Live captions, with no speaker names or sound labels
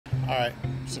All right,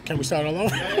 so can we start all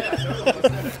over?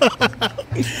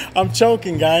 I'm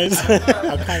choking, guys.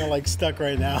 I'm kind of like stuck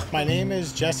right now. My name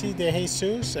is Jesse De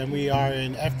Jesus, and we are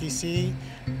in FDC,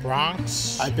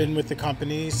 Bronx. I've been with the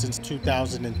company since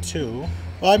 2002.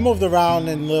 Well, I moved around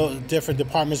in little different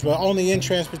departments, but only in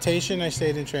transportation. I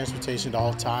stayed in transportation the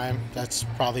whole time. That's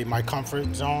probably my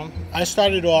comfort zone. I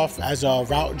started off as a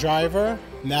route driver.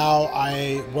 Now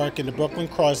I work in the Brooklyn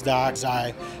Cross Docks.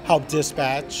 I help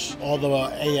dispatch all the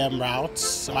AM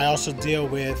routes. I also deal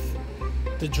with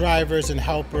the drivers and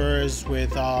helpers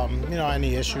with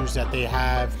any issues that they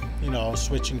have,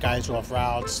 switching guys off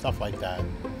routes, stuff like that.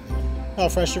 Well,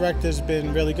 FreshDirect has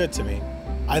been really good to me.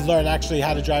 I learned actually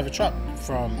how to drive a truck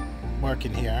from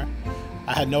working here.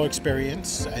 I had no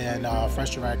experience, and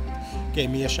FreshDirect gave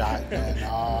me a shot, and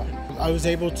I was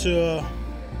able to,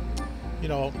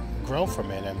 grow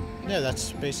from it. And yeah,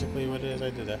 that's basically what it is I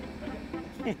did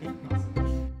there.